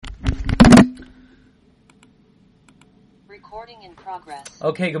Recording in progress.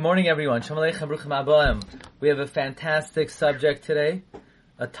 Okay, good morning everyone. Shalom Aleichem, Bruchim Abayim. We have a fantastic subject today,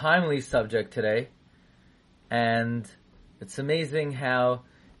 a timely subject today, and it's amazing how,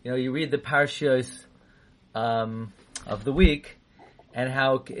 you read the parashiyos of the week, and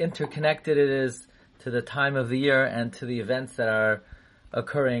how interconnected it is to the time of the year and to the events that are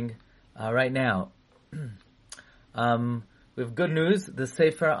occurring right now. We have good news. The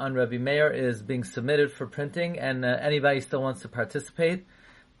Sefer on Rabbi Meir is being submitted for printing, and anybody still wants to participate,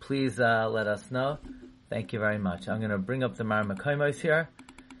 please let us know. Thank you very much. I'm going to bring up the Mar Mekayimos here.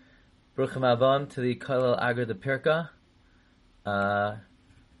 Bruchim Abam to the Kollel Agar de Pirka.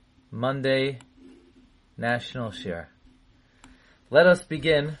 Monday National Shir. Let us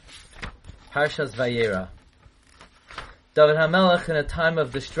begin Parshas Vayeira. David HaMelech, in a time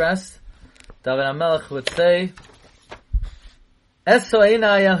of distress, David HaMelech would say, Eso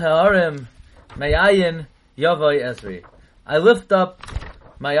einai el ha'arim, me'ayin yavoi Ezri. I lift up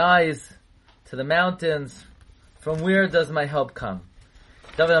my eyes to the mountains. From where does my help come?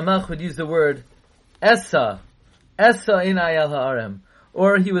 David HaMelech would use the word Esa einai el ha'arim.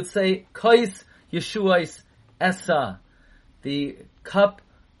 Or he would say, Kois Yeshuais Esa. The cup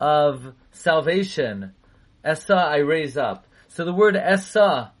of salvation. Esa, I raise up. So the word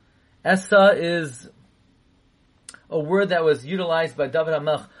Esa is a word that was utilized by David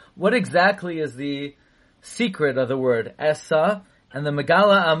HaMelech. What exactly is the secret of the word Esa? And the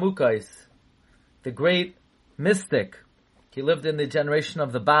Megala Amukais, the great mystic, he lived in the generation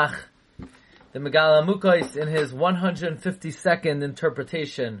of the Bach. The Megala Amukais, in his 152nd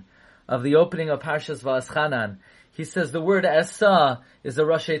interpretation of the opening of Parshas Va'aschanan, he says the word Esa is a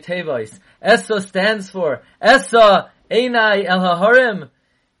Rashi Tevois. Esa stands for Esa Einai El HaHarim.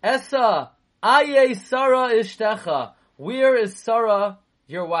 Esa Aye Sarah Ishtecha. Where is Sarah,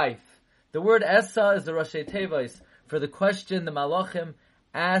 your wife? The word Esa is the Rashi Tevois for the question the Malachim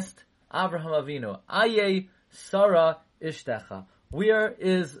asked Abraham Avinu. Aye Sarah Ishtecha. Where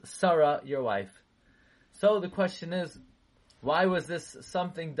is Sarah, your wife? So the question is, why was this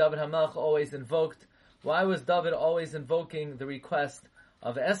something David HaMelech always invoked? Why was David always invoking the request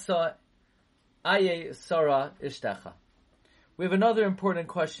of Esa Aye Sarah Ishtecha? We have another important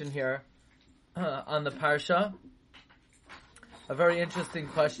question here on the parsha, a very interesting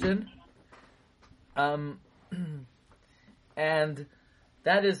question, and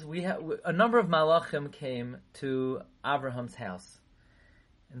that is, we have a number of malachim came to Abraham's house.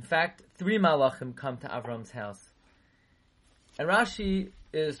 In fact, 3 malachim come to Abraham's house, and Rashi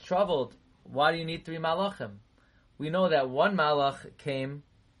is troubled. Why do you need 3 malachim? We know that 1 malach came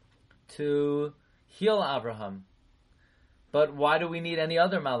to heal Abraham, but why do we need any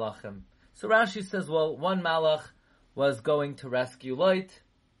other malachim? So Rashi says, well, 1 malach was going to rescue Lot.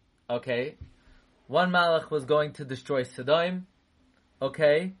 Okay. 1 malach was going to destroy Sodom.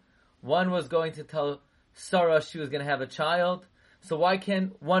 Okay. 1 was going to tell Sarah she was going to have a child. So why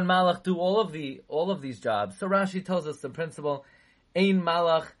can't 1 malach do all of these jobs? So Rashi tells us the principle, Ein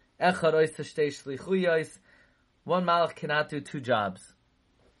malach echad ois shtei shlichuyos. 1 malach cannot do 2 jobs.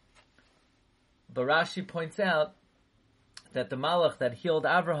 But Rashi points out that the malach that healed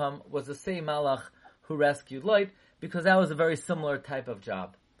Abraham was the same malach who rescued Lot, because that was a very similar type of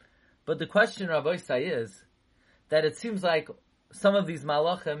job. But the question, Rabbi Say, is that it seems like some of these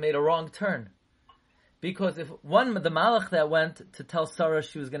malachim made a wrong turn. Because if the malach that went to tell Sarah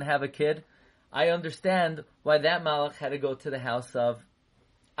she was going to have a kid, I understand why that malach had to go to the house of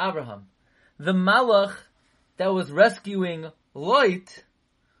Abraham. The malach that was rescuing Lot,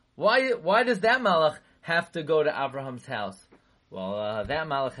 why does that malach have to go to Abraham's house? Well, that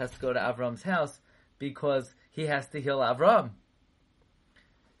malach has to go to Abraham's house because he has to heal Abraham.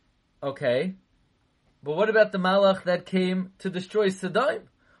 Okay. But what about the malach that came to destroy Sodom?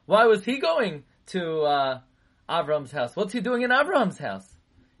 Why was he going to Abraham's house? What's he doing in Abraham's house?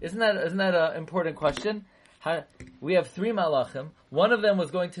 Isn't that an important question? We have 3 malachim. 1 of them was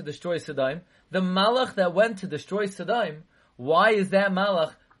going to destroy Sodom. The malach that went to destroy Sodom, why is that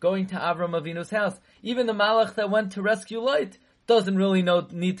malach going to Avram Avinu's house? Even the malach that went to rescue Lot doesn't really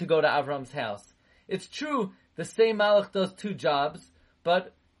need to go to Avram's house. It's true, the same malach does 2 jobs,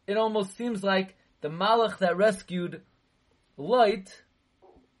 but it almost seems like the malach that rescued Lot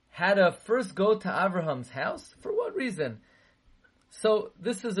had to first go to Avraham's house? For what reason? So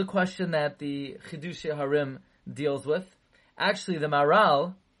this is a question that the Chidushei Harim deals with. Actually, the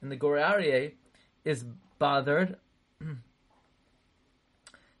Maral in the Gur Aryeh is bothered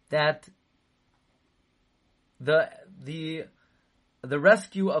that the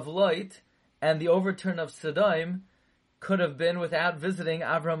rescue of Lot and the overturn of Sodom could have been without visiting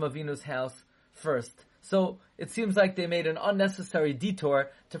Avraham Avinu's house first. So it seems like they made an unnecessary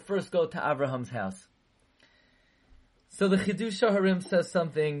detour to first go to Abraham's house. So the Chidush HaHarim says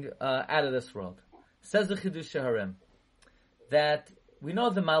something out of this world. Says the Chidush HaHarim that we know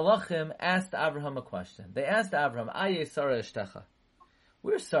the Malachim asked Abraham a question. They asked Abraham, Aye Sarah Ishtecha.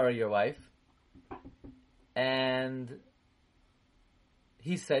 Where's Sarah, your wife? And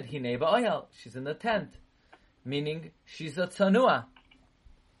he said, Hinei ba'ohel. She's in the tent. Meaning, she's a tzanua.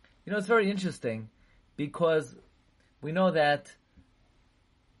 You know, it's very interesting because we know that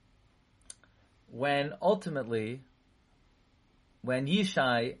when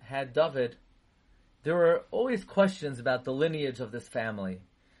Yishai had David, there were always questions about the lineage of this family.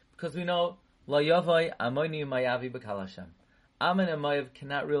 Because we know, Lo yavoi amoni mayavi b'kal Hashem. Ammon and Moav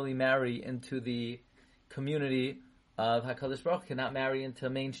cannot really marry into the community of HaKadosh Baruch Hu, cannot marry into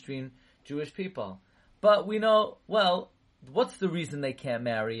mainstream Jewish people. But we know, well, what's the reason they can't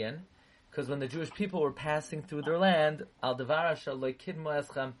marry in? Because when the Jewish people were passing through their land, Al Devar Asher Lo Kidmu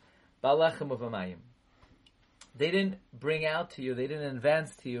Eschem Ba'Lechem U'V'Mayim. They didn't bring out to you, they didn't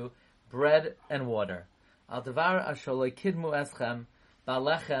advance to you bread and water. Al Devar Asher Lo Kidmu Eschem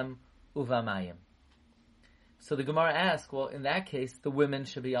Ba'Lechem U'V'Mayim. So the Gemara asks, well, in that case, the women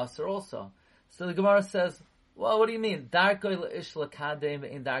should be Asur also. So the Gemara says, well, what do you mean? Darkoi le'ish l'kadem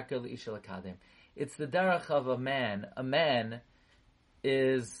ve'in darkoi le'ish l'kadem. It's the derech of a man. A man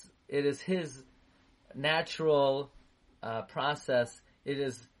it is his natural process. It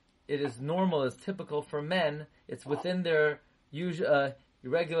is normal, it's typical for men. It's within their usual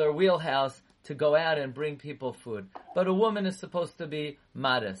regular wheelhouse to go out and bring people food. But a woman is supposed to be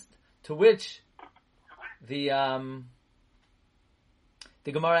modest. To which the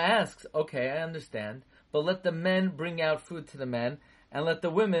Gemara asks, okay, I understand, but let the men bring out food to the men, and let the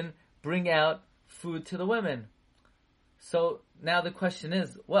women bring out food to the women. So now the question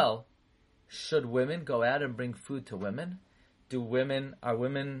is, well, should women go out and bring food to women? Are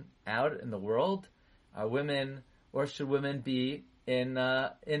women out in the world? Or should women be in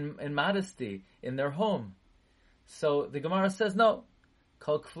modesty in their home? So the Gemara says no.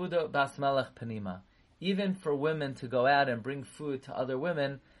 Kol kvuda bas melech panima. Even for women to go out and bring food to other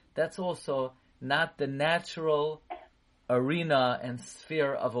women, that's also not the natural arena and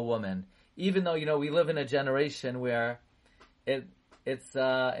sphere of a woman. Even though, we live in a generation where it's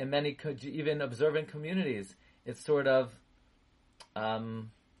in many, even observant communities, it's sort of,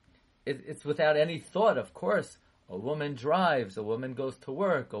 it's without any thought, of course. A woman drives, a woman goes to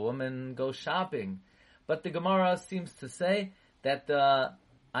work, a woman goes shopping. But the Gemara seems to say that the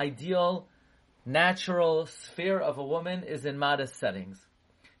ideal natural sphere of a woman is in modest settings.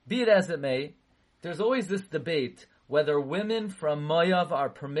 Be it as it may, there's always this debate whether women from Moav are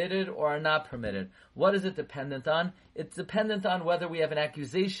permitted or are not permitted. What is it dependent on? It's dependent on whether we have an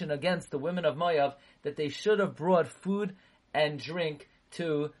accusation against the women of Moav that they should have brought food and drink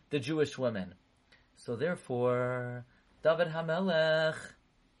to the Jewish women. So therefore, David HaMelech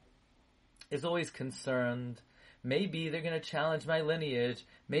is always concerned. Maybe they're going to challenge my lineage.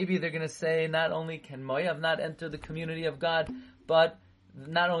 Maybe they're going to say not only can Moav not enter the community of God, but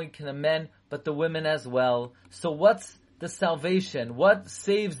not only can the men, but the women as well. So what's the salvation? What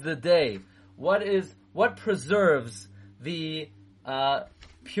saves the day? What preserves the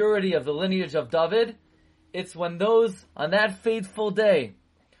purity of the lineage of David? It's when on that fateful day,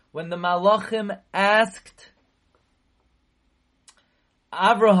 when the Malachim asked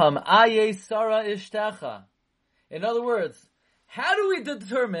Abraham, Aye Sarah Ishtecha. In other words, how do we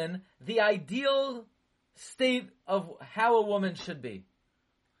determine the ideal state of how a woman should be?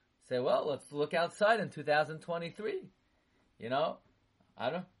 Say, well, let's look outside in 2023. There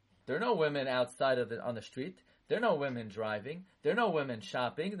are no women outside on the street. There are no women driving. There are no women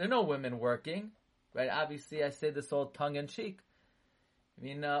shopping. There are no women working. Right? Obviously, I say this all tongue in cheek.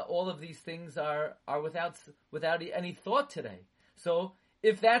 All of these things are without any thought today. So,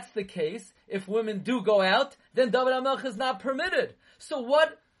 if that's the case, if women do go out, then David HaMelech is not permitted. So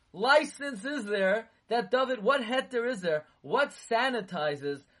what license is there what heter is there? What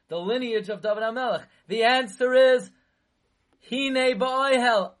sanitizes the lineage of David HaMelech? The answer is, Hinei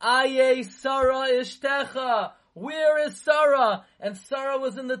ba'ohel, Aye Sarah Ishtecha. Where is Sarah? And Sarah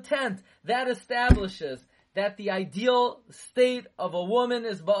was in the tent. That establishes that the ideal state of a woman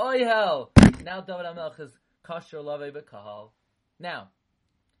is ba'ohel. Now David HaMelech is kasher lavei b'kahal. Now,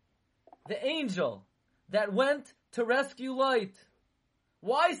 the angel that went to rescue Lot.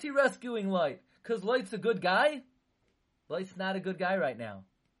 Why is he rescuing Lot? Because Lot's a good guy? Lot's not a good guy right now.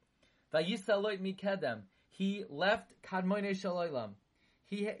 Vayisa Lot mikedem. He left kadmonei shel olam.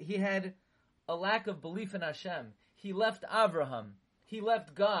 He had a lack of belief in Hashem. He left Avraham. He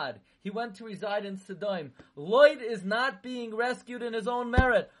left God. He went to reside in Sodom. Lot is not being rescued in his own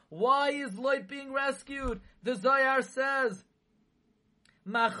merit. Why is Lot being rescued? The Zohar says,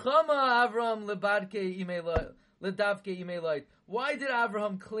 Machama Avram lebadke imei Lot. Why did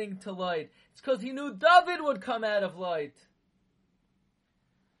Avraham cling to Lot? It's because he knew David would come out of Lot.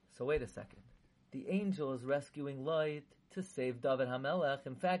 So wait a second. The angel is rescuing Lot to save David HaMelech.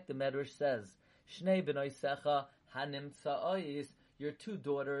 In fact, the Medrash says, Shnei b'noi secha hanimtza'os, your two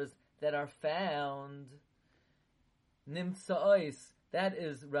daughters that are found. Nimtza'os, that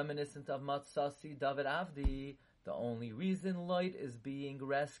is reminiscent of Matzasi David Avdi. The only reason Lot is being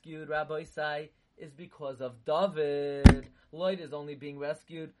rescued, Rabbi Isai, is because of David. Lot is only being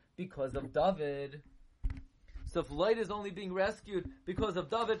rescued because of David. So if Lot is only being rescued because of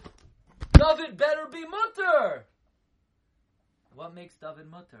David, David better be mutter. What makes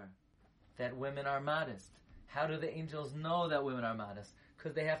David mutter? That women are modest. How do the angels know that women are modest?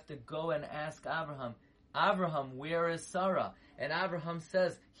 Because they have to go and ask Abraham, Abraham, where is Sarah? And Abraham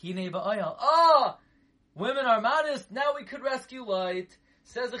says, Hine ba'ayal. Women are modest, now we could rescue Lot.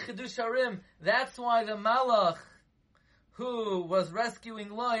 Says the Chidush Harim, that's why the Malach who was rescuing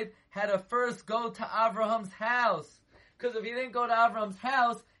Lot had to first go to Avraham's house. Because if he didn't go to Avraham's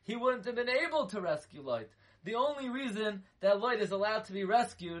house, he wouldn't have been able to rescue Lot. The only reason that Lot is allowed to be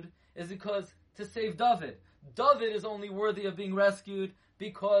rescued is because to save David. David is only worthy of being rescued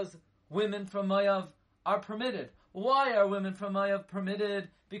because women from Moav are permitted. Why are women from Moav permitted?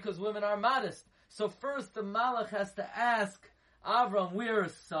 Because women are modest. So first the Malach has to ask Avram, where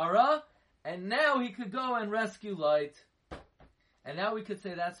is Sarah? And now he could go and rescue Lot. And now we could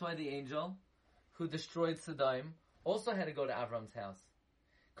say that's why the angel who destroyed Sodom also had to go to Avram's house.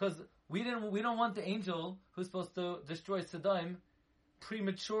 Because we don't want the angel who's supposed to destroy Sodom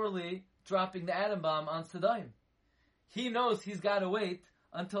prematurely dropping the atom bomb on Sodom. He knows he's got to wait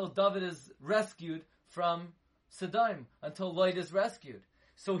until David is rescued from Sodom, until Lot is rescued.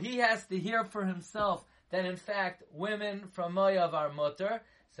 So he has to hear for himself that in fact women from Moav are mutter.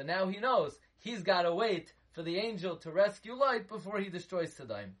 So now he knows he's got to wait for the angel to rescue Lot before he destroys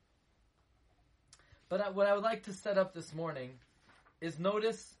Sodom. But what I would like to set up this morning is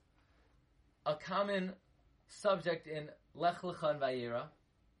notice a common subject in Lech Lecha and Vayeira.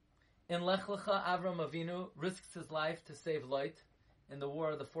 In Lech Lecha, Avram Avinu risks his life to save Lot in the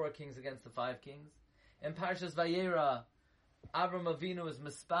war of the 4 kings against the 5 kings. In Parshas Vayeira, Avram Avinu is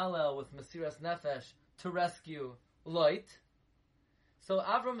mispalel with Mesiras Nefesh to rescue Lot. So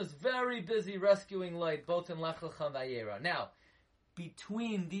Avram is very busy rescuing Lot, both in Lech Lecha and Vayeira. Now,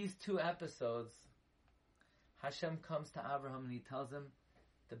 between these 2 episodes, Hashem comes to Abraham and he tells him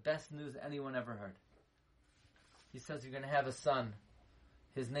the best news anyone ever heard. He says, you're going to have a son.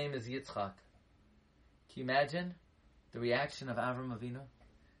 His name is Yitzchak. Can you imagine the reaction of Avram Avinu?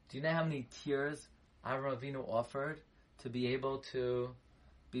 Do you know how many tears Avram Avinu offered to be able to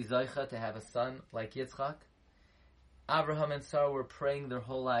be Zoicha, to have a son like Yitzchak? Abraham and Sarah were praying their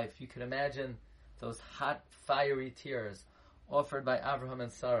whole life. You can imagine those hot, fiery tears offered by Abraham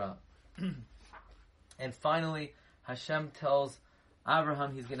and Sarah. And finally, Hashem tells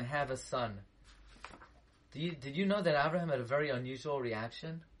Abraham he's going to have a son. Did you know that Abraham had a very unusual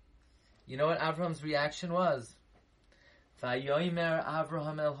reaction? You know what Abraham's reaction was? Vayomer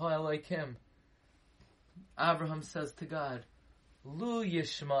Abraham el Elokim. Abraham says to God, Lu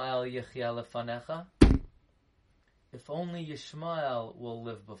YISHMAEL yechia lefanecha. If only Yishmael will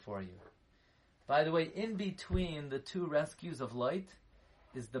live before you. By the way, in between the 2 rescues of Lot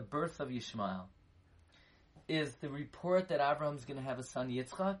is the birth of Yishmael. Is the report that Abraham's going to have a son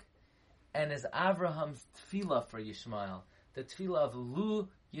Yitzchak, and is Abraham's tefillah for Yishmael, the tefillah of Lu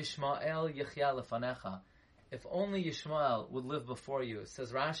Yishmael yechia lefanecha. If only Yishmael would live before you. It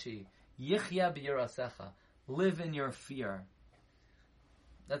says Rashi, Yichya b'yirasecha, live in your fear.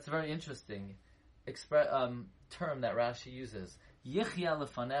 That's a very interesting term that Rashi uses. Yichya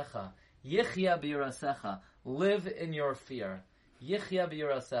lefanecha, Yichya b'yirasecha, live in your fear. Yichya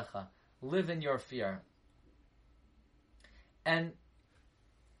b'yirasecha, live in your fear. And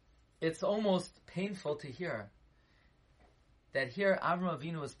it's almost painful to hear that here Avram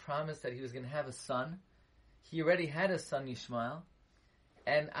Avinu was promised that he was going to have a son. He already had a son, Yishmael.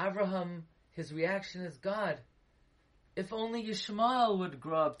 And Abraham, his reaction is, God, if only Yishmael would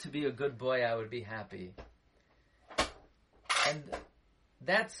grow up to be a good boy, I would be happy. And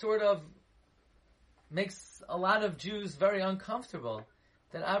that sort of makes a lot of Jews very uncomfortable,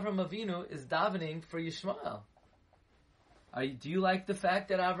 that Avram Avinu is davening for Yishmael. Do you like the fact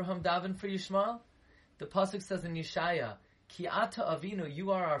that Abraham davened for Yishmael? The pasuk says in Yeshaya, Ki ata avinu,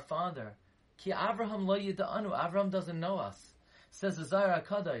 you are our father. Ki Avraham lo yida'anu, Avraham doesn't know us. Says the Zohar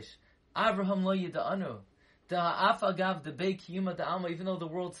HaKadosh, Avraham lo yida'anu. Da ha'af de bei kiyuma da'alma, even though the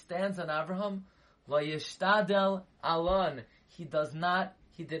world stands on Avraham, lo yishtadel alon. He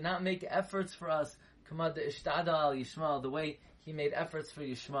did not make efforts for us. Kama de ishtadel al Yishmael, the way he made efforts for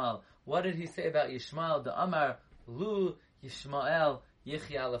Yishmael. What did he say about Yishmael? The Amar, Lu Yishmael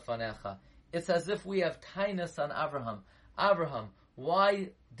yichya lefanecha. It's as if we have kindness on Avraham. Avraham, why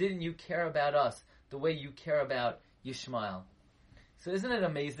didn't you care about us the way you care about Yishmael? So isn't it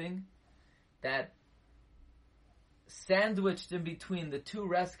amazing that sandwiched in between the two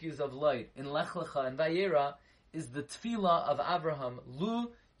rescues of light in Lech Lecha and Vayeira is the tefillah of Avraham,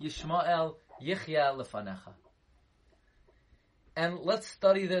 Lu Yishmael yichya lefanecha. And let's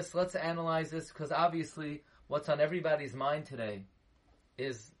study this, let's analyze this, because obviously what's on everybody's mind today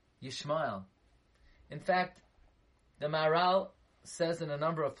is Yishmael. In fact, the Maharal says in a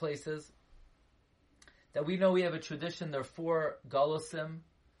number of places that we know we have a tradition. There are 4 Galosim: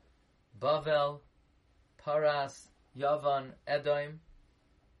 Bavel, Paras, Yavan, Edom.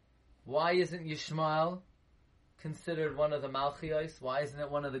 Why isn't Yishmael considered one of the Malchios? Why isn't it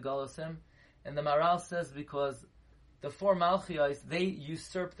one of the Galosim? And the Maharal says because the 4 Malchios, they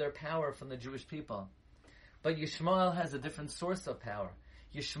usurp their power from the Jewish people. But Yishmael has a different source of power.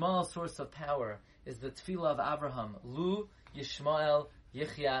 Yishmael's source of power is the tefillah of Avraham, Lu Yishmael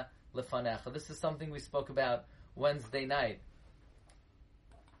yichya lefanecha. This is something we spoke about Wednesday night.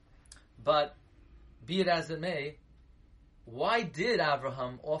 But be it as it may, why did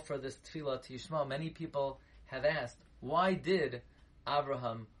Avraham offer this tefillah to Yishmael? Many people have asked, why did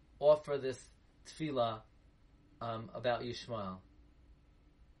Avraham offer this tefillah about Yishmael?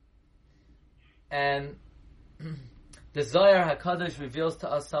 And the Zohar HaKadosh reveals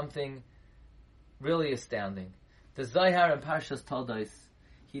to us something really astounding. The Zohar in Parshas Toldos,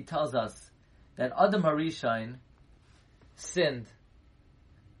 he tells us that Adam HaRishon sinned,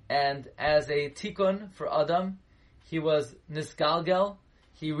 and as a tikkun for Adam, he was nisgalgel,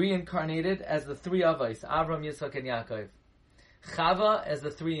 he reincarnated as the 3 Avos, Avram, Yitzchak, and Yaakov. Chava as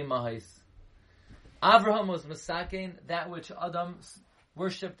the 3 Imahos. Avraham was Mesakein, that which Adam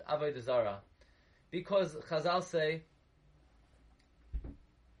worshipped Avodah Zarah. Because Chazal say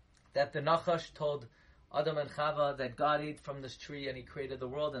that the Nachash told Adam and Chava that God ate from this tree and He created the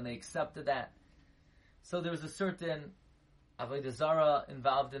world, and they accepted that. So there was a certain Avodah Zarah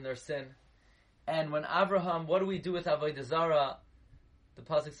involved in their sin. And when Avraham, what do we do with Avodah Zarah? The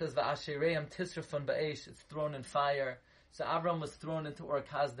pasuk says, "Va'ashereim tisrafun ba'esh," it's thrown in fire. So Avraham was thrown into Ur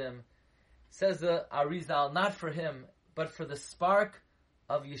Kasdim. Says the Arizal, not for him, but for the spark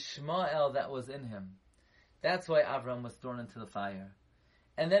of Yishmael that was in him. That's why Avraham was thrown into the fire.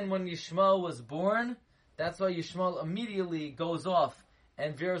 And then when Yishmael was born, that's why Yishmael immediately goes off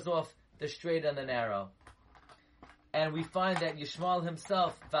and veers off the straight and the narrow. And we find that Yishmael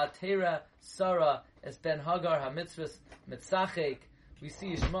himself, Vayeira Sarah, es ben Hagar ha-mitzvahs mitzachek, we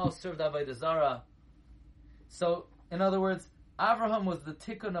see Yishmael served Avodah Zarah. So, in other words, Avraham was the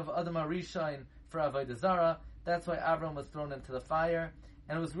tikkun of Adam HaRishon for Avodah Zarah. That's why Avraham was thrown into the fire.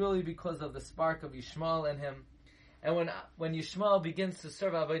 And it was really because of the spark of Yishmael in him. And when Yishmael begins to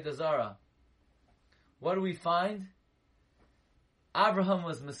serve Avodah Zarah, what do we find? Avraham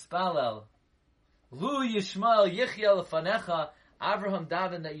was mispalel. Lu Yishmael yichya lefanecha. Avraham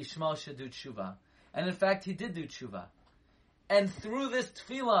davened that Yishmael should do tshuva. And in fact, he did do tshuva. And through this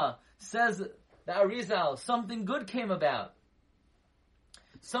tefillah, says the Arizal, something good came about.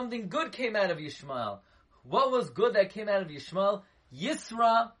 Something good came out of Yishmael. What was good that came out of Yishmael?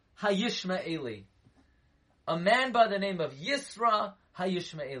 Yisra HaYishmaeli. A man by the name of Yisra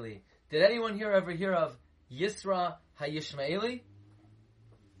HaYishmaeli. Did anyone here ever hear of Yisra HaYishmaeli?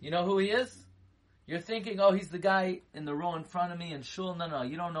 You know who he is? You're thinking, oh, he's the guy in the row in front of me in shul. No,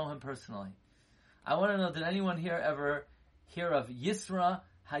 you don't know him personally. I want to know, did anyone here ever hear of Yisra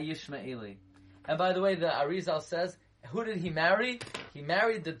HaYishmaeli? And by the way, the Arizal says, who did he marry? He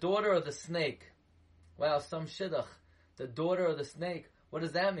married the daughter of the snake. Wow, some shidduch. The daughter of the snake. What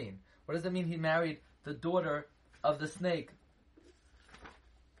does that mean? What does it mean he married the daughter of the snake?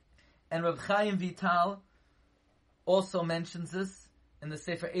 And Reb Chaim Vital also mentions this in the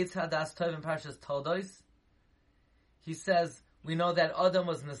Sefer Eitz Hadas Tov in Parshas Toldos. He says, we know that Adam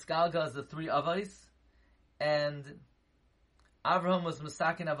was Nisgalga as the 3 Avos, and Avraham was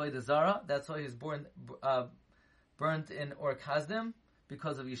Mesakin Avodah Zarah. That's why he was burnt in Ur Kasdim,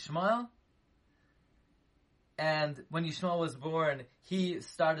 because of Yishmael. And when Yishmael was born, he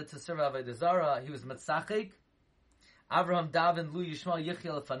started to serve Avodah Zarah. He was Metzachik. Avraham davened Lu Yishmael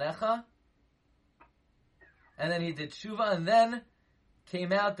yichya lefanecha. And then he did tshuva, and then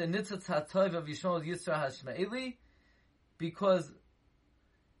came out the Nitzatz HaTov of Yishmael Yisra HaShmaeli, because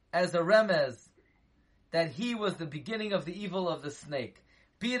as a remez that he was the beginning of the evil of the snake.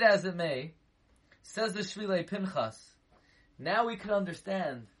 Be it as it may, says the Shvilei Pinchas, now we can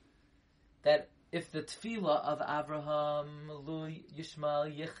understand that if the tefillah of Avraham, Lu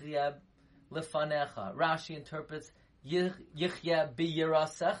Yishmael Yichya Lefanecha, Rashi interprets Yichya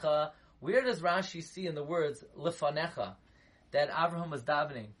B'Yirasecha, where does Rashi see in the words Lefanecha that Avraham was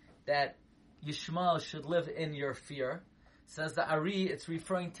davening that Yishmael should live in your fear? Says the Ari, it's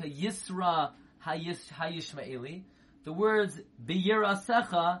referring to Yisra HaYishmaeli. The words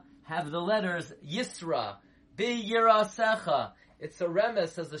B'Yirasecha have the letters Yisra. B'Yirasecha. It's a remes,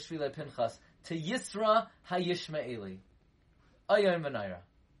 says the Shvilei Pinchas, to Yisra HaYishmaeli. Ayon Vayeira.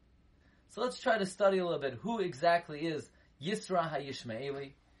 So let's try to study a little bit who exactly is Yisra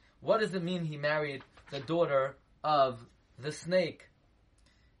HaYishmaeli. What does it mean he married the daughter of the snake?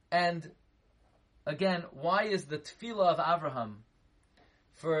 And again, why is the tefillah of Avraham,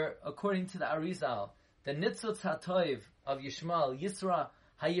 for according to the Arizal, the Nitzutz HaToiv of Yishmael, Yisra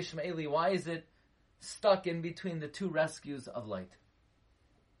HaYishmaeli, why is it stuck in between the two rescues of light?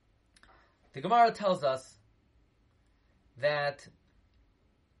 The Gemara tells us that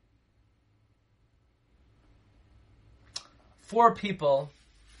 4 people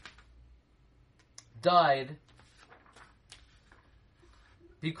died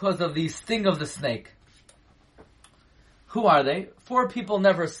because of the sting of the snake. Who are they? 4 people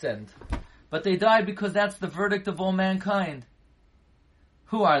never sinned, but they died because that's the verdict of all mankind.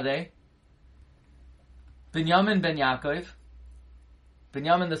 Who are they? Binyamin ben Yaakov,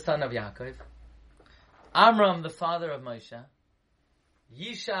 Binyamin the son of Yaakov, Amram the father of Moshe,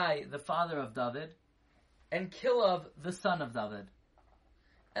 Yishai the father of David, and Kilov the son of David.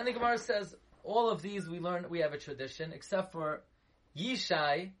 And the Gemara says all of these we have a tradition, except for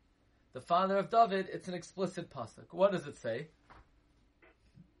Yishai, the father of David. It's an explicit pasuk. What does it say?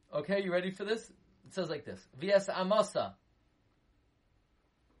 Okay, you ready for this? It says like this: V'es Amasa,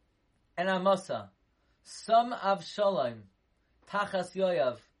 and Amasa, some Avshalom, Tachas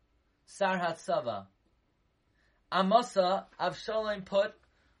Yoav, Sarhat Sava. Amasa, Avshalom put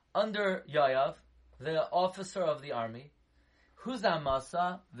under Yoav, the officer of the army. Who's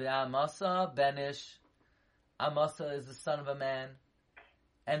Amasa? The Amasa Benish. Amasa is the son of a man.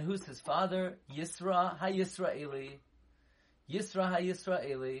 And who's his father? Yisra HaYisraeli. Yisra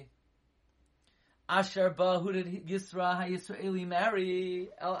HaYisraeli. Asher Ba, who did Yisra HaYisraeli marry?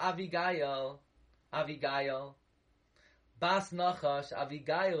 El Avigail. Avigail. Bas Nachash.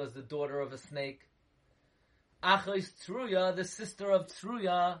 Avigail is the daughter of a snake. Achos Truya, the sister of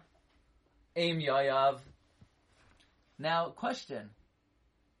Truya. Aim Yoav. Now, question.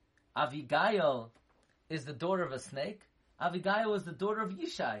 Avigail is the daughter of a snake. Avigail was the daughter of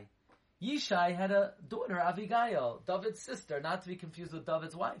Yishai. Yishai had a daughter, Avigail, David's sister, not to be confused with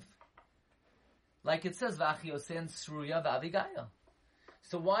David's wife. Like it says, V'achiosen Sruya v'Avigail.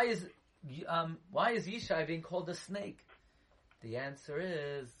 So why is Yishai being called a snake? The answer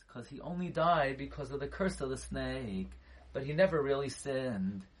is because he only died because of the curse of the snake, but he never really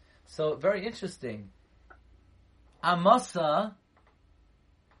sinned. So very interesting. Amasa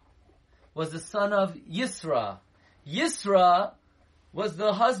was the son of Yisra. Yisra was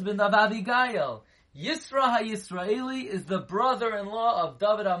the husband of Avigail. Yisra HaYisraeli is the brother-in-law of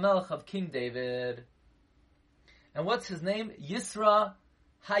David HaMelech, of King David. And what's his name? Yisra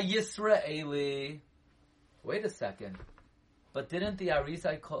HaYisraeli. Wait a second. But didn't the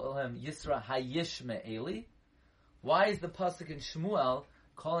Arizai call him Yisra HaYishmaeli? Why is the pasuk in Shmuel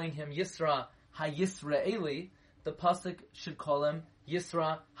calling him Yisra HaYisraeli? The pasuk should call him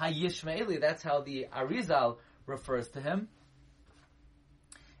Yisra HaYishmaeli. That's how the Arizal refers to him.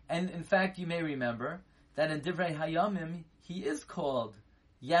 And in fact, you may remember that in Divrei Hayamim, he is called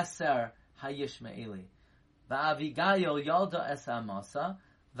Yeser HaYishmaeli. Va'avigail yalda es Amasa,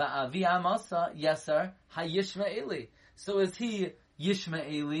 va'avi Amasa Yeser HaYishmaeli. So is he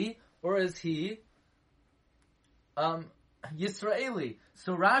Yishmaeli, or is he Yisraeli?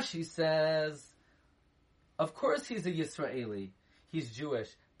 So Rashi says, of course he's a Yisraeli. He's Jewish.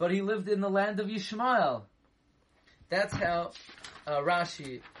 But he lived in the land of Yishmael. That's how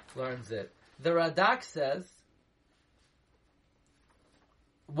Rashi learns it. The Radak says,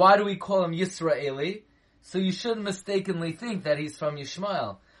 why do we call him Yisraeli? So you shouldn't mistakenly think that he's from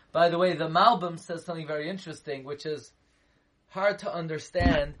Yishmael. By the way, the Malbim says something very interesting, which is hard to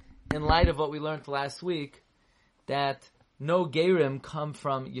understand in light of what we learned last week, that no Gerim come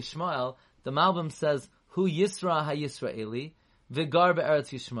from Yishmael. The Malbim says, Hu Yisra HaYisraeli, V'gar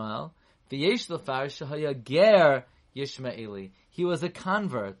be'eretz Yishmael, V'yesh l'far shehaya ger Yishmaeli. He was a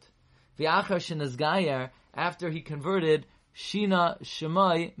convert. V'achar shenizgayer, after he converted Shina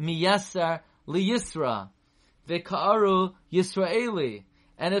Shemai Miyeser Liyisra V'Ka'aru Yisraeli.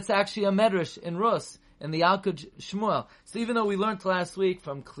 And it's actually a medrash in Rus, in the Yalkut Shmuel. So even though we learned last week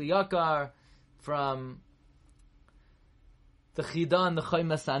from Kliyakar, from the Chida and the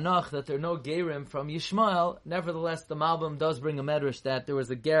Chaymes Anach, that there are no Gerim from Yishmael, nevertheless the Malbim does bring a medrash that there was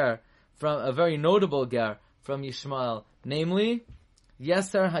a Ger, from a very notable Ger from Yishmael, namely,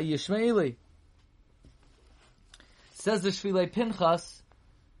 Yeser HaYishmaeli. Says the Shvilei Pinchas,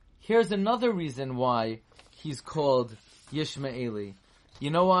 here's another reason why he's called Yishmaeli. You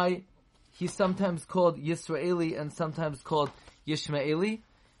know why he's sometimes called Yisraeli and sometimes called Yishmaeli?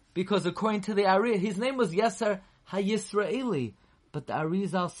 Because according to the Ari, his name was Yeser HaYisraeli, but the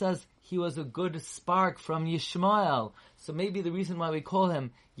Arizal says he was a good spark from Yishmael. So maybe the reason why we call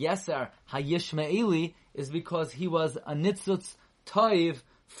him Yeser HaYishmaeli is because he was a nitzutz toiv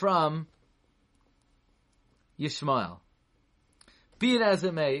from Yishmael. Be it as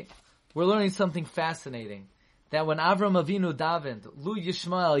it may, we're learning something fascinating. That when Avram Avinu davened, Lu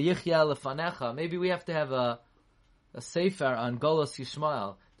Yishmael Yichya Lefanecha, maybe we have to have a sefer on Golos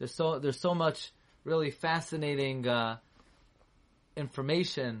Yishmael. There's so much really fascinating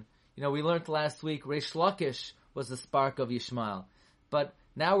information. You know, we learned last week Reish Lakish was the spark of Yishmael. But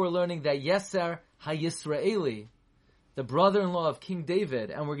now we're learning that Yeser HaYisraeli, the brother-in-law of King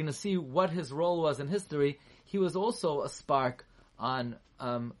David, and we're going to see what his role was in history. He was also a spark from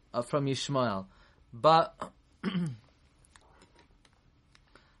Yishmael. But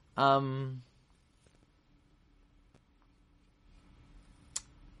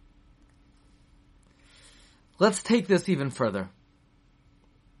let's take this even further.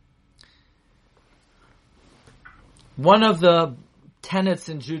 One of the tenets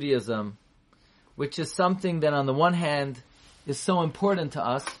in Judaism, which is something that on the one hand is so important to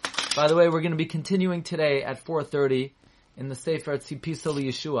us. By the way, we're going to be continuing today at 4:30 in the Sefer Tzipisa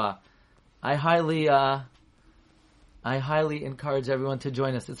Yeshua. I highly encourage everyone to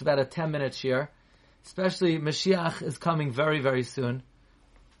join us. It's about a 10-minute shir. Especially Mashiach is coming very, very soon.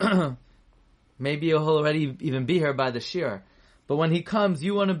 Maybe he'll already even be here by the shir. But when he comes,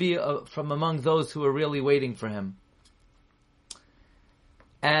 you want to be from among those who are really waiting for him.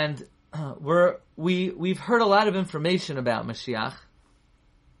 And we've heard a lot of information about Mashiach.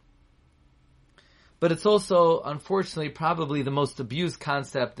 But it's also, unfortunately, probably the most abused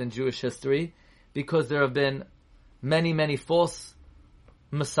concept in Jewish history, because there have been many, many false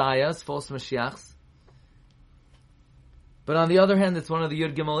messiahs, false Mashiachs. But on the other hand, it's one of the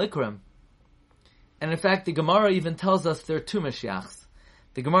Yud Gimel Ikrim. And in fact, the Gemara even tells us there are two Mashiachs.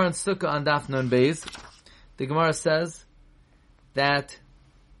 The Gemara in Sukkah on Daf Nun Beis, the Gemara says that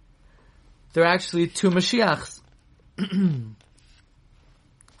there are actually two Mashiachs.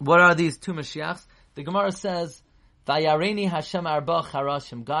 What are these two Mashiachs? The Gemara says, Vayareni Hashem arba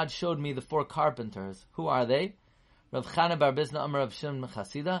charashim. God showed me the four carpenters. Who are they? Rav Chana bar Bizna Amar Rav Shimon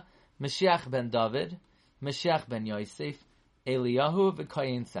Chasida, Mashiach ben David, Mashiach ben Yosef, Eliyahu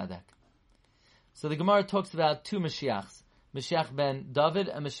v'Koyin Tzedek. So the Gemara talks about two Mashiachs, Mashiach ben David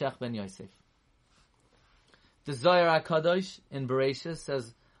and Mashiach ben Yosef. The Zohar HaKadosh in Bereshis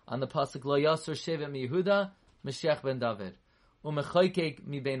says on the pasuk Lo Yasur Shevet mi Yehuda, Mashiach ben David. Umechoykek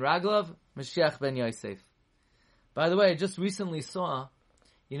mi ben Raglav, Mashiach ben Yosef. By the way, I just recently saw,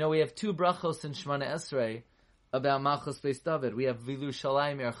 we have two brachos in Shemana Esrei about Malchus Beis David. We have Vilu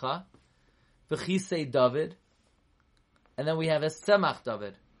Shalayim Ercha, V'chisei David, and then we have Esemach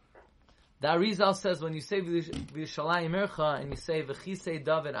David. The Arizal says when you say Vilu Shalayim Ercha and you say V'chisei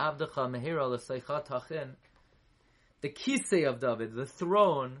David Avdecha Mehira L'Seichat Hachin, the kisei of David, the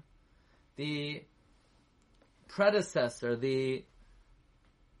throne, the predecessor, the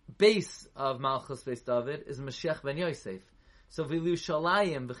base of Malchus Beis David is Mashiach ben Yosef. So Vilu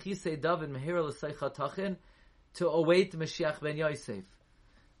Shalayim V'chisei David Mehira L'Seichat Hachin, to await Mashiach ben Yosef.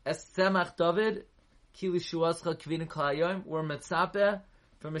 Es Tzemach David Ki Lishuascha Kvin Klayom, we're Metzapeh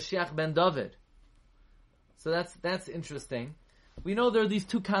for Mashiach ben David. So that's interesting. We know there are these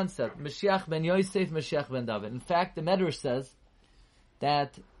two concepts, Mashiach ben Yosef, Mashiach ben David. In fact, the Medrash says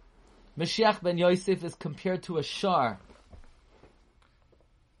that Mashiach ben Yosef is compared to a shar.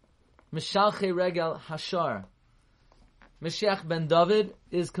 Mishalchei Regel Hashar. Mashiach ben David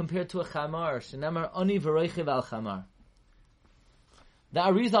is compared to a chamar. Shenemar Ani v'roichiv al chamar. The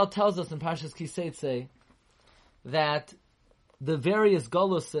Arizal tells us in Parshas Kiseitze that the various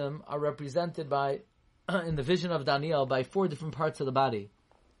golusim are represented by, in the vision of Daniel, by four different parts of the body.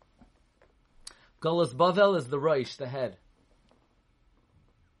 Golus Bavel is the roish, the head.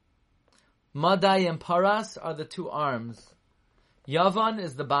 Madai and Paras are the two arms. Yavan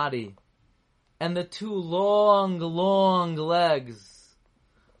is the body. and the two long, long legs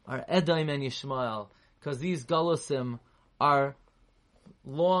are Edom and Yishmael, because these Golosim are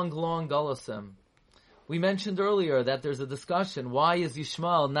long, long Golosim. We mentioned earlier that there's a discussion, why is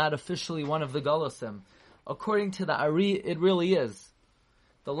Yishmael not officially one of the Golosim? According to the Ari, it really is.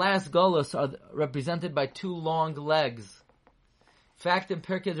 The last Golos are represented by two long legs. In fact, in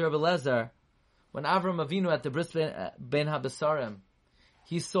Pirkei Rabbi Lezer, when Avram Avinu at the Bris Ben HaBesarim,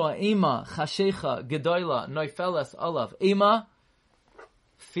 he saw Ema, Chashecha, Gedoyla, Noifeles, Olav. Ema,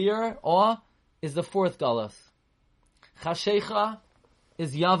 fear, awe, is the fourth Golos. Chashecha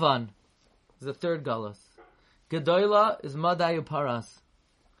is Yavan, is the third Golos. Gedoyla is Madai Paras.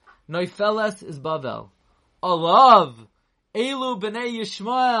 Noifeles is Bavel. Olav, Elu b'nei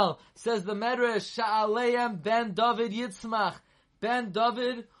Yishmael, says the Medrash, Sha'aleim ben David Yitzmach. Ben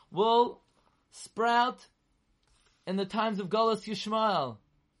David will sprout in the times of Golos Yishmael.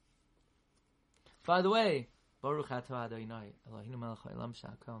 By the way, Baruch atah Adonai, Eloheinu melech haolam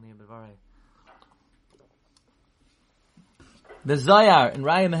she'akol niyeh b'dvarei. The Zayar in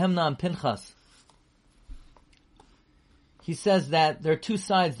Raya Mehemna and Pinchas, he says that there are two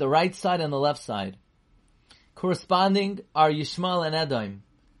sides, the right side and the left side. Corresponding are Yishmael and Edom,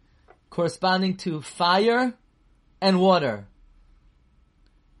 corresponding to fire and water.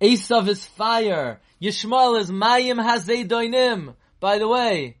 Esav is fire. Yishmael is Mayim Hazeidoinim. By the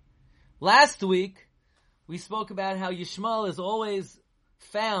way, last week we spoke about how Yishmael is always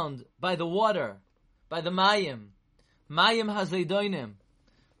found by the water, by the Mayim. Mayim Hazeidoinim.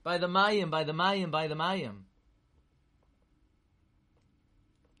 By the Mayim, by the Mayim, by the Mayim.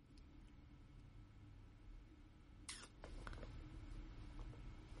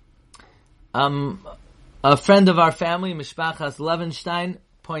 A friend of our family, Mishpachas Levenstein,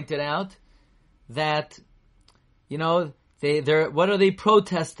 pointed out that, they're what are they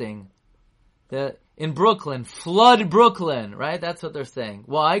protesting? In Brooklyn, flood Brooklyn, right? That's what they're saying.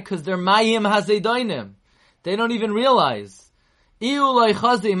 Why? Because they're Mayim Hazeidoinim. They don't even realize. Iulai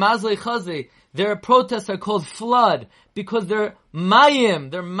Chazi, Mazlei Chazi. Their protests are called flood because they're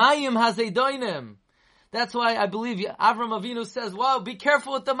Mayim. They're Mayim Hazeidoinim. That's why I believe Avram Avinu says, wow, be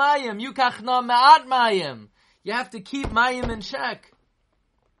careful with the Mayim. Yukach na ma'at Mayim. You have to keep Mayim in check.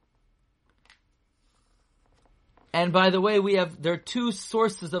 And by the way, there are two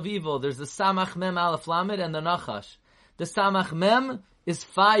sources of evil. There's the Samach Mem Aleph Lamed and the Nachash. The Samach Mem is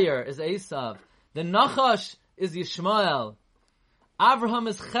fire, is Esav. The Nachash is Yishmael. Avraham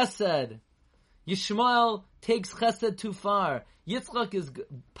is Chesed. Yishmael takes Chesed too far. Yitzchak is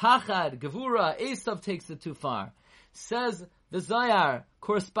Pachad, Gevura. Esav takes it too far. Says the Zayar,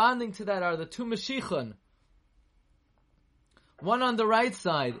 corresponding to that are the two Mashiachon. One on the right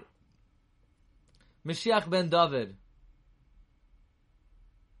side, Mashiach ben David.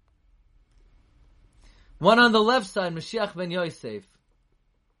 One on the left side, Mashiach ben Yosef.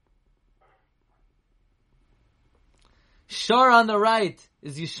 Shar on the right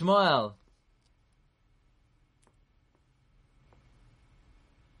is Yishmael.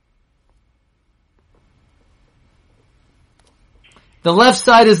 The left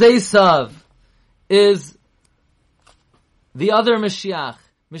side is Esav, is the other Mashiach,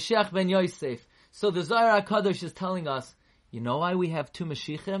 Mashiach ben Yosef. So the Zohar HaKadosh is telling us, you know why we have two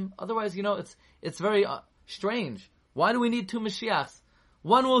Mashiachim? Otherwise, it's very strange. Why do we need two Mashiachs?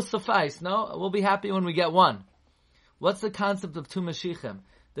 One will suffice, no? We'll be happy when we get one. What's the concept of two Mashiachim?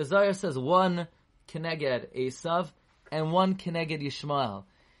 The Zohar says one Keneged Esav and one Keneged Yishmael.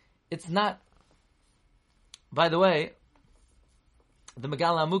 It's not, by the way, the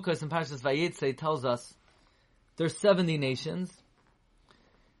Megala Amukas in Parshas Vayetze tells us there's 70 nations.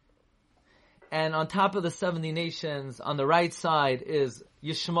 And on top of the 70 nations, on the right side is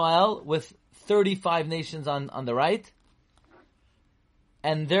Yishmael with 35 nations on the right.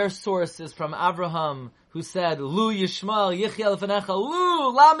 And their source is from Abraham, who said, Lu Yishmael, Yichya Lefanecha,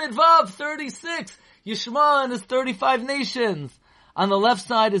 Lu, Lamed Vav, 36. Yishmael and his 35 nations. On the left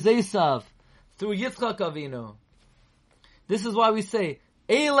side is Esav, through Yitzchak Avinu. This is why we say,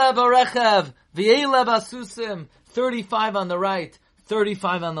 Eileb Arechev, V'Eileb Asusim, 35 on the right,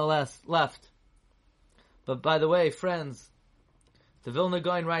 35 on the left. But by the way, friends, the Vilna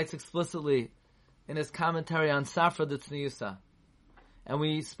Gaon writes explicitly in his commentary on Safra D'Tzniusa, and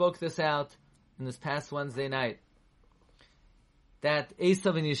we spoke this out in this past Wednesday night, that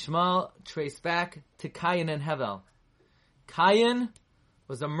Esav and Yishmael trace back to Cain and Hevel. Cain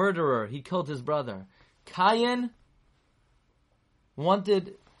was a murderer. He killed his brother. Cain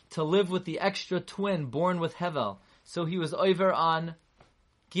wanted to live with the extra twin born with Hevel. So he was over on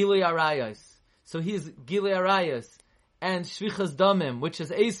Gilui Arayos. So he's Gilui Arayos and Shvichas Damim, which is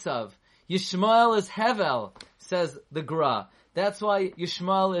Esav. Yishmael is Hevel, says the Gra. That's why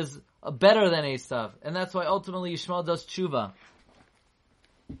Yishmael is better than Esav. And that's why ultimately Yishmael does tshuva.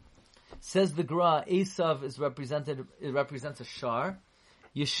 Says the Gra, Esav represents a shar.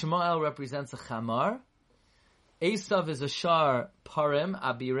 Yishmael represents a chamar. Esav is a shar, parim,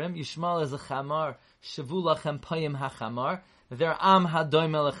 abirim. Yishmael is a chamar, shavu lachem payim hachamar. They're am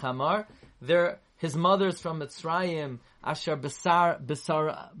hadoim el chamar. His mother's from Mitzrayim, asher besar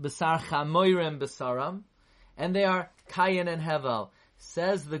chamoirim besaram. And they are Kayin and Hevel.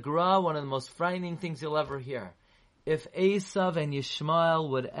 Says the Gra, one of the most frightening things you'll ever hear. If Esav and Yishmael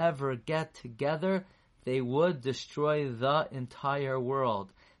would ever get together, they would destroy the entire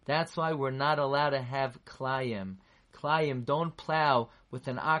world. That's why we're not allowed to have Klayim. Klayim, don't plow with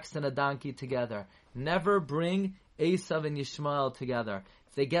an ox and a donkey together. Never bring Esav and Yishmael together.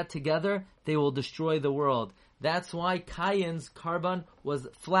 If they get together, they will destroy the world. That's why Kayin's carbon was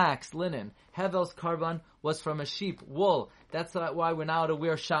flax, linen. Hevel's carbon was from a sheep, wool. That's why we're not allowed to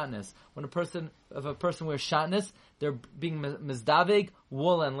wear shatnez. If a person wears shatnez, they're being mizdavig,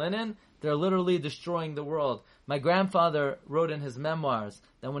 wool and linen. They're literally destroying the world. My grandfather wrote in his memoirs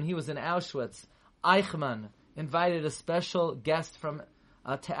that when he was in Auschwitz, Eichmann invited a special guest to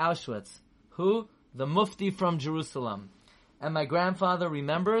Auschwitz. Who? The Mufti from Jerusalem. And my grandfather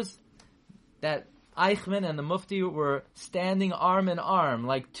remembers that Eichmann and the Mufti were standing arm in arm,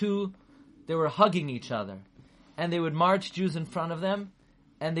 like two, they were hugging each other. And they would march Jews in front of them,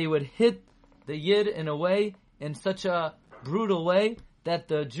 and they would hit the Yid in such a brutal way, that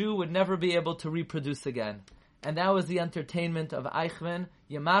the Jew would never be able to reproduce again. And that was the entertainment of Eichmann,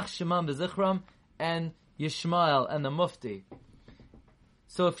 Yamach Shemam Bezichram, and Yishmael and the Mufti.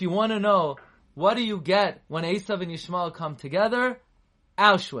 So if you want to know, what do you get when Esav and Yishmael come together?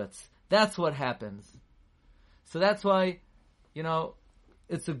 Auschwitz. That's what happens. So that's why,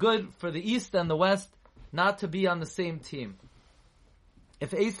 it's a good for the East and the West not to be on the same team.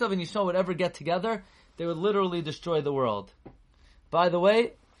 If Esav and Yishmael would ever get together, they would literally destroy the world. By the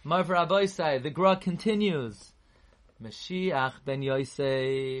way, Marv Rabbi say, the Gra continues. Mashiach ben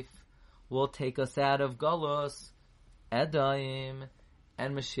Yosef will take us out of Galus, Edom,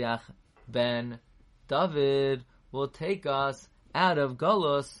 and Mashiach ben David will take us out of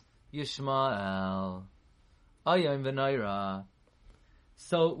Galus, Yishmael. Ayom v'Naira.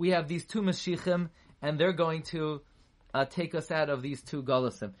 So we have these two Mashiachim, and they're going to take us out of these two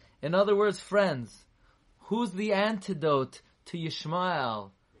Galusim. In other words, friends, who's the antidote to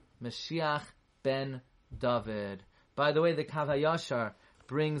Yishmael? Mashiach ben David. By the way, the Kav HaYashar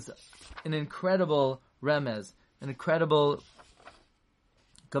brings an incredible remez, an incredible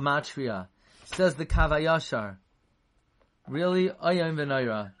gematria. Says the Kav HaYashar, really, Ayom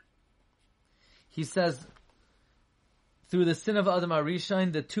v'Naira. He says, through the sin of Adam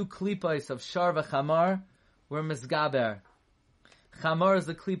HaRishon, the two klipos of Shar v'Chamar were misgaber. Chamar is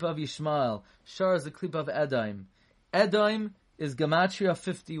the klipa of Yishmael. Shar is the klipa of Edom. Edom is gematria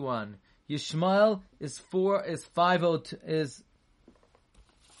 51. Yishmael is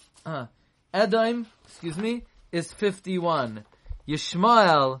Edom, is 51.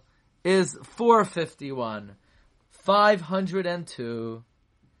 Yishmael is 451. 502.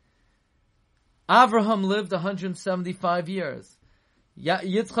 Avraham lived 175 years.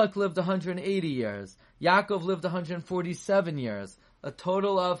 Yitzchak lived 180 years. Yaakov lived 147 years. A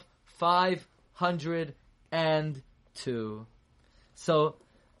total of 502. So,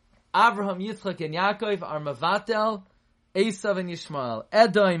 Avraham, Yitzchak, and Yaakov are Mavatel, Esav, and Yishmael.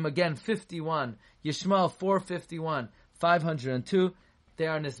 Edom, again, 51. Yishmael, 451. 502. They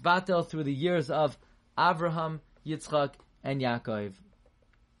are Nisbatel through the years of Avraham, Yitzchak, and Yaakov.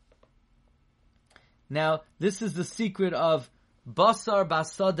 Now, this is the secret of Basar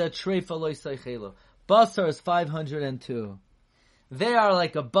Basada Treifa Loisaychelu. Basar is 502. They are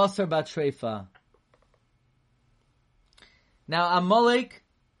like a Basar Batreifa. Now, Amalek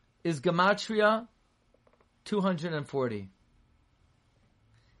is Gematria 240.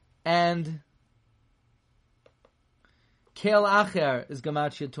 And Kel Acher is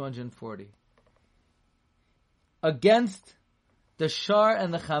Gematria 240. Against the Shar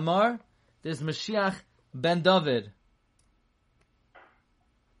and the Chamar, there's Mashiach ben David.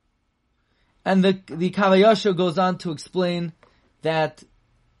 And the Kavayasha goes on to explain that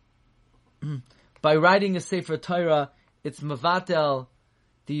by writing a Sefer Torah, it's Mavatel,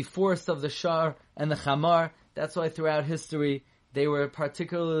 the force of the Shar and the Chamar. That's why throughout history they were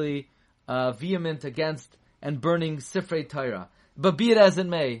particularly vehement against and burning Sifrei Torah. But be it as it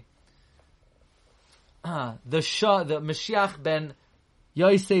may, the Mashiach ben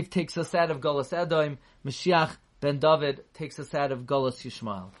Yosef takes us out of Galus Edom. Mashiach ben David takes us out of Galus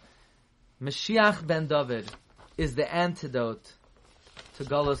Yishmael. Mashiach ben David is the antidote to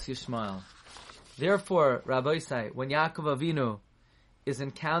Galus Yishmael. Therefore, Rabbi Isai, when Yaakov Avinu is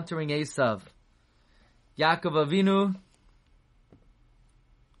encountering Esav, Yaakov Avinu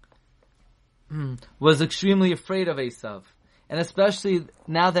was extremely afraid of Esav. And especially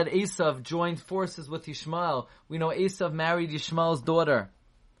now that Esav joined forces with Yishmael, we know Esav married Yishmael's daughter.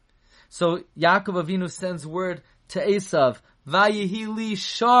 So Yaakov Avinu sends word to Esav, Vayehi li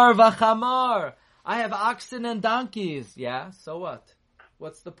shar v'chamar. I have oxen and donkeys. Yeah, so what?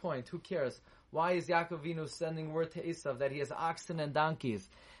 What's the point? Who cares? Why is Yaakov Avinu sending word to Esav that he has oxen and donkeys?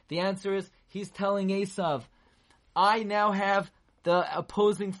 The answer is, he's telling Esav, I now have the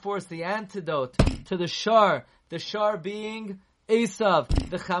opposing force, the antidote to the shar being Esav,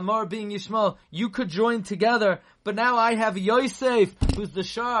 the chamar being Yishmael. You could join together, but now I have Yosef, who's the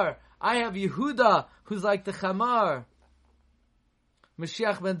shar. I have Yehuda, who's like the chamar.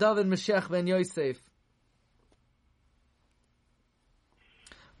 Mashiach ben David, Mashiach ben Yosef.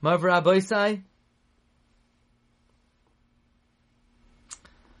 Marv Rabbi Isai,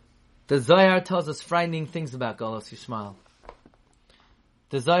 the Zohar tells us frightening things about Galus Yishmael.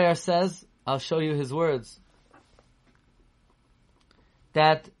 The Zohar says, I'll show you his words,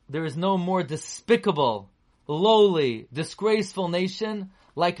 that there is no more despicable, lowly, disgraceful nation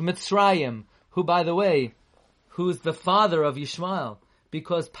like Mitzrayim, who, by the way, who is the father of Yishmael,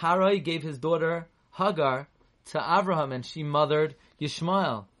 because Paroi gave his daughter Hagar to Avraham, and she mothered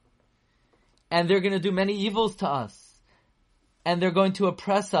Yishmael. And they're going to do many evils to us, and they're going to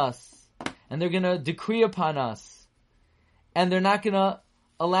oppress us, and they're going to decree upon us, and they're not going to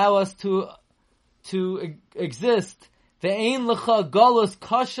allow us to exist. Ve'ein lecha galus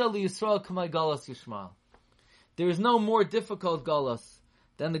kasha liyisrael k'may galus Yishmael. There is no more difficult galus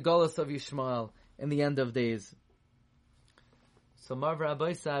than the galus of Yishmael in the end of days. So, Marv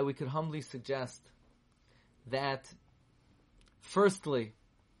Rabbi Isai, we could humbly suggest that, firstly,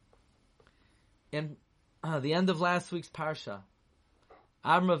 in the end of last week's parsha,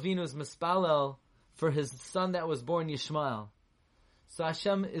 Avram Avinu is mispalel for his son that was born Yishmael. So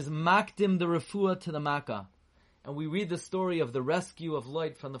Hashem is makdim the refuah to the makkah. And we read the story of the rescue of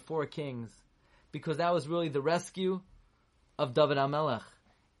Lot from the four kings, because that was really the rescue of David HaMelech.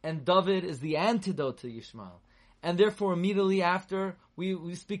 And David is the antidote to Yishmael. And therefore, immediately after,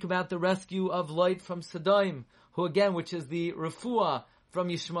 we speak about the rescue of Lot from Sodom, which is the refuah from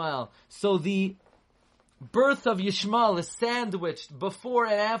Yishmael. So the birth of Yishmael is sandwiched before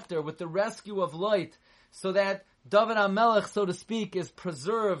and after with the rescue of Lot, so that David HaMelech, so to speak, is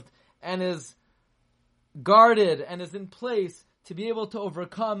preserved and is guarded and is in place to be able to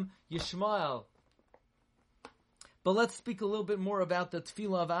overcome Yishmael. But let's speak a little bit more about the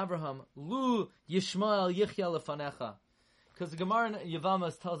tefillah of Abraham. Lu Yishmael yichya lefanecha. Because the Gemara in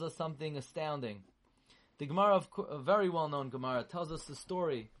Yevamos tells us something astounding. The Gemara, a very well-known Gemara, tells us the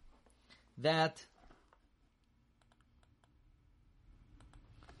story that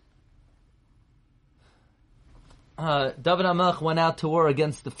David HaMelech went out to war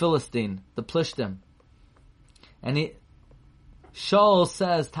against the Philistine, the Plishtim. And Shaul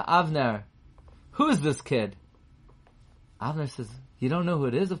says to Avner, who is this kid? Avner says, you don't know who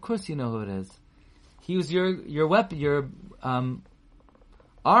it is? Of course you know who it is. He was your weapon, your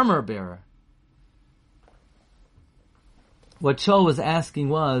armor bearer. What Shaul was asking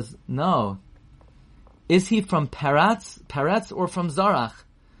was, no, is he from Peretz or from Zarach?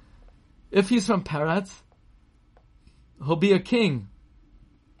 If he's from Peretz, he'll be a king.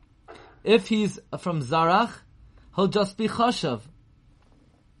 If he's from Zarach, he'll just be Chashav.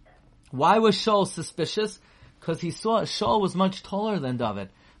 Why was Shaul suspicious? Because he saw Shaul was much taller than David.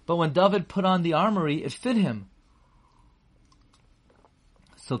 But when David put on the armory, it fit him.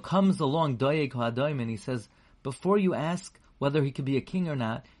 So comes along Doeg HaDoim and he says, before you ask whether he could be a king or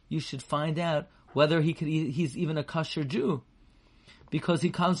not, you should find out whether he's even a kosher Jew. Because he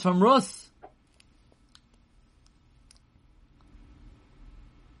comes from Rus.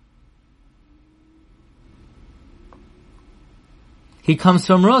 He comes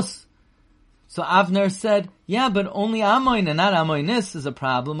from Rus. So Avner said, yeah, but only Amoin and not Amoinis is a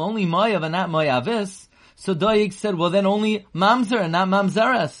problem. Only Moav and not Moavis. So Doeg said, well then only Mamzer and not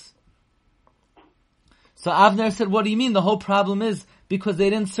Mamzeres. So Avner said, what do you mean? The whole problem is because they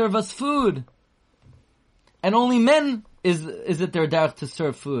didn't serve us food. And only men is it their derech to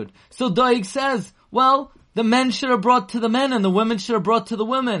serve food. So Doeg says, well, the men should have brought to the men and the women should have brought to the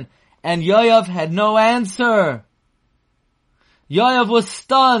women. And Yoav had no answer. Yoav was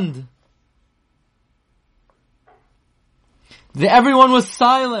stunned. Everyone was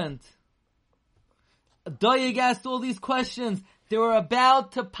silent. Doeg asked all these questions. They were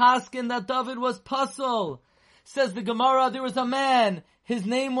about to paskin that David was puzzle. Says the Gemara, there was a man. His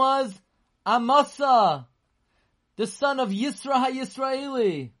name was Amasa, the son of Yisra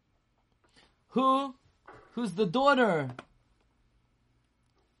HaYisraeli. Who's the daughter?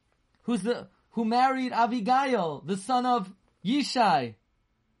 Who married Abigail, the son of Yishai.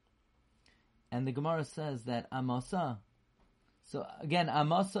 And the Gemara says that Amasa. So again,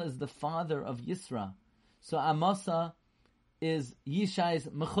 Amasa is the father of Yisra. So Amasa is Yishai's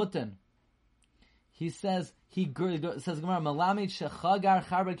mechutin. He says Gemara, Malamid shechagar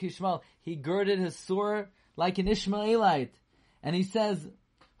charba kishmael. He girded his sword like an Ishmaelite, and he says,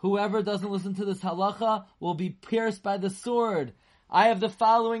 whoever doesn't listen to this halacha will be pierced by the sword. I have the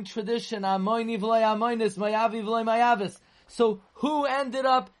following tradition: Amoini v'loi amoinis, mayavi v'loi mayavis. So who ended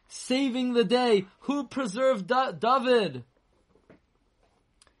up saving the day? Who preserved David?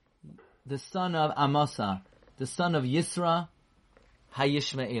 The son of Amasa, the son of Yisra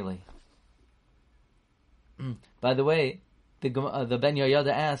HaYishmaeli. By the way, the Ben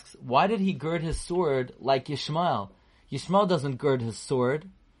Yoyada asks, why did he gird his sword like Yishmael? Yishmael doesn't gird his sword.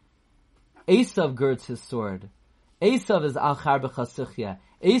 Esav girds his sword. Esav is al-char b'chasuchya.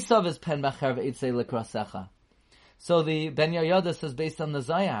 Esav is pen b'cher v'eitzei l'krasecha. So the Ben Yoyada says, based on the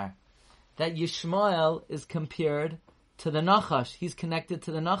Zayar, that Yishmael is compared to the Nachash. He's connected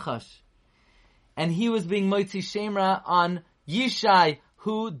to the Nachash. And he was being Moitzi Shemra on Yishai,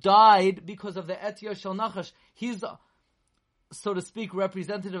 who died because of the Etiyah Shel Nachash. He's, so to speak,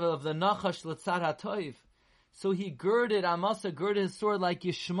 representative of the Nachash L'tzad HaToiv. So Amasa girded his sword like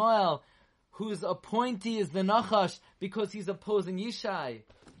Yishmael, whose appointee is the Nachash, because he's opposing Yishai.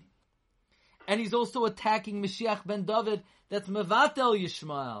 And he's also attacking Mashiach ben David, that's Mevatel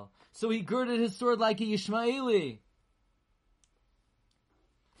Yishmael. So he girded his sword like a Yishmaeli.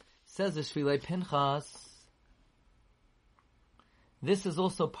 Says the Shvilei Pinchas, this is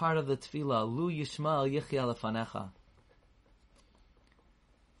also part of the tefillah, Lu Yishmael Yichya Lefanecha.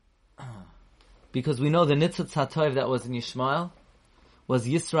 Because we know the Nitzitz HaToiv that was in Yishmael was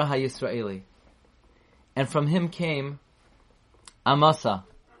Yisra HaYisraeli. And from him came Amasa.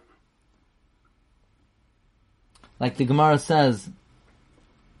 Like the Gemara says,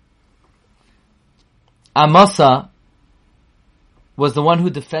 Amasa was the one who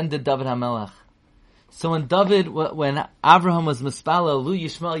defended David HaMelech. So when Avraham was mispala, Lu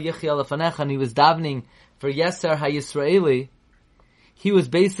Yishmael Yichya Lefanecha, and he was davening for Yeser HaYisraeli, he was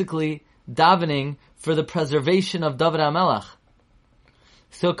basically davening for the preservation of David HaMelech.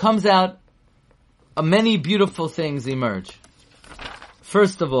 So it comes out, many beautiful things emerge.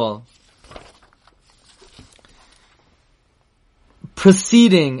 First of all,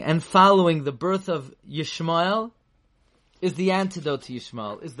 preceding and following the birth of Yishmael is the antidote to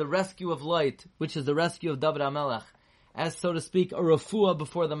Yishmael, is the rescue of light, which is the rescue of David HaMelech, as so to speak, a refuah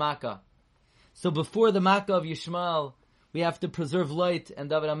before the Makkah. So before the Makkah of Yishmael, we have to preserve light and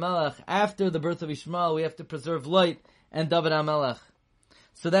David HaMelech. After the birth of Yishmael, we have to preserve light and David HaMelech.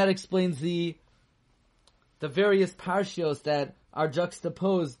 So that explains the various parshios that are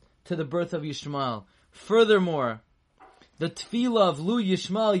juxtaposed to the birth of Yishmael. Furthermore, the tefillah of Lu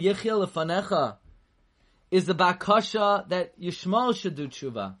Yishmael Yichya Lefanecha is the bakasha that Yishmael should do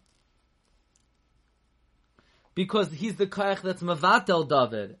tshuva. Because he's the kayach that's Mavatel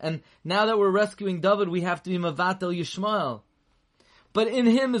David. And now that we're rescuing David, we have to be Mavatel Yishmael. But in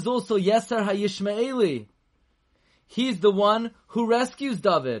him is also Yeser HaYishmaeli. He's the one who rescues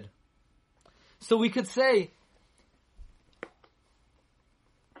David. So we could say,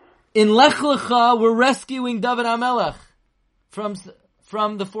 in Lech Lecha, we're rescuing David HaMelech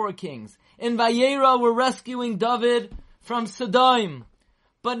from the four kings. In Vayeira, we're rescuing David from Sodom.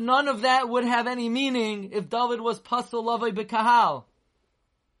 But none of that would have any meaning if David was Pasol Lavai B'Kahal.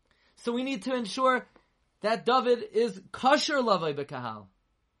 So we need to ensure that David is Kosher Lavai B'Kahal.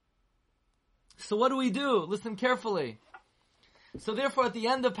 So what do? Listen carefully. So therefore, at the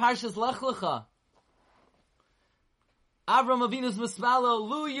end of Parshas Lech Lecha, Avram Avinu's Misvalo,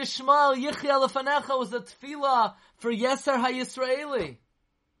 Lu Yishmael Yichya Lefanecha was a tefillah for Yeser HaYisraeli.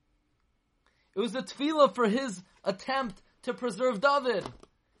 It was a tefillah for his attempt to preserve David.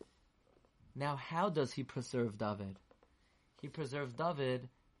 Now, how does he preserve David? He preserves David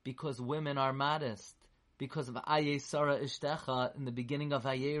because women are modest, because of Aye Sarah Ishtecha in the beginning of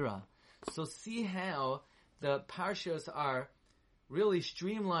Vayeira. So see how the parshas are really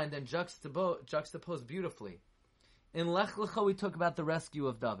streamlined and juxtaposed beautifully. In Lech Lecha we talk about the rescue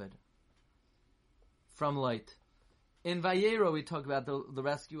of David from light. In Vayeira we talk about the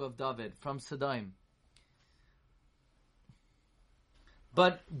rescue of David from Sodom.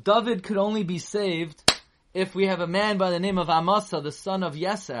 But David could only be saved if we have a man by the name of Amasa, the son of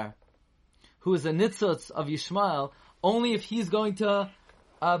Yeser, who is a nitzutz of Yishmael, only if he's going to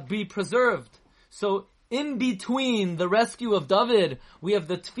be preserved. So in between the rescue of David, we have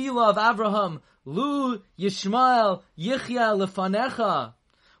the tefillah of Abraham, Lu Yishmael Yichya Lefanecha,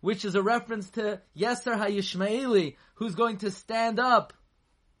 which is a reference to Yeser HaYishmaeli, who's going to stand up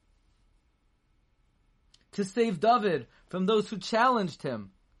to save David from those who challenged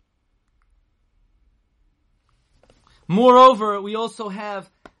him. Moreover, we also have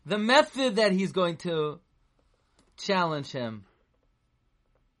the method that he's going to challenge him.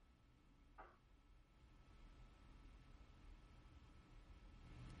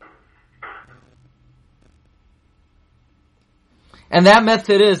 And that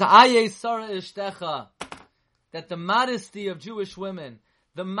method is Aye Sara Ishtecha, that the modesty of Jewish women,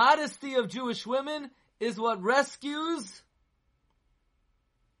 is what rescues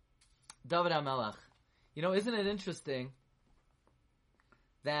David HaMelech. You know, isn't it interesting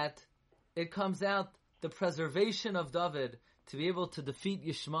that it comes out the preservation of David to be able to defeat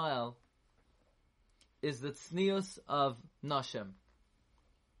Yishmael is the tznius of Nashim.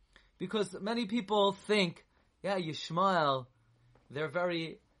 Because many people think, yeah, Yishmael,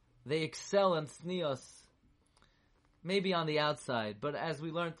 they excel in tznius, maybe on the outside, but as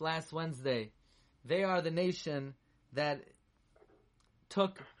we learned last Wednesday, they are the nation that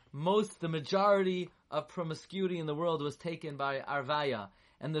took the majority of promiscuity in the world was taken by Arvaya.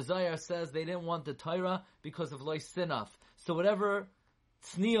 And the Zohar says they didn't want the Torah because of Lois Sinaf. So whatever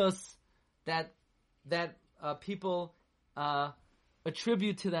tznius that people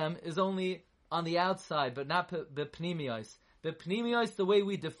attribute to them is only on the outside, but not b'pnimiyos. B'pnimiyos, the way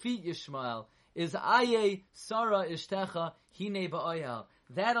we defeat Yishmael is Aye Sara Ishtecha Hine Ba'oyal.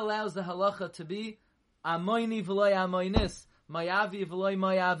 That allows the halacha to be Amoini v'loy amoinis, Mayavi v'loy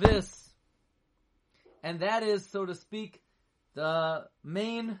mayavis. And that is, so to speak, the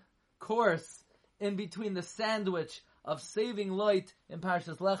main course in between the sandwich of saving Lot in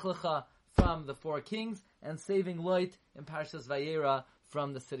Parshas Lech Lecha from the 4 kings and saving Lot in Parshas Vayeira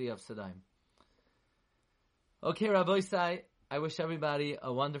from the city of Sodom. Okay, Rabbi Isai, I wish everybody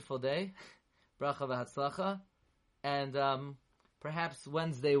a wonderful day. Bracha v'hatzlacha. And perhaps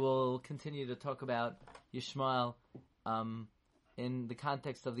Wednesday we'll continue to talk about Yishmael in the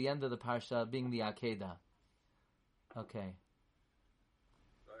context of the end of the Parsha being the Akedah. Okay.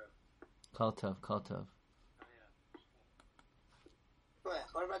 Kol tov.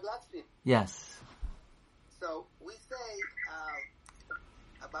 Yes. So we say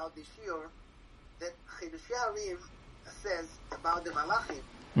about the shiur that Chidushei Harim says about the Malachim,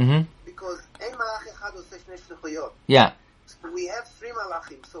 because ein Malach echad oseh shnei shlichuyot. Yeah. So we have 3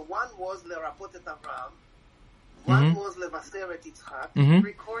 Malachim. So one was lerapot et Avraham, one was levaser et Yitzchak.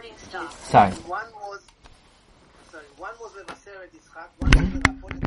 Recording stop. Sorry. One was levaser et Yitzchak, one was lerapot et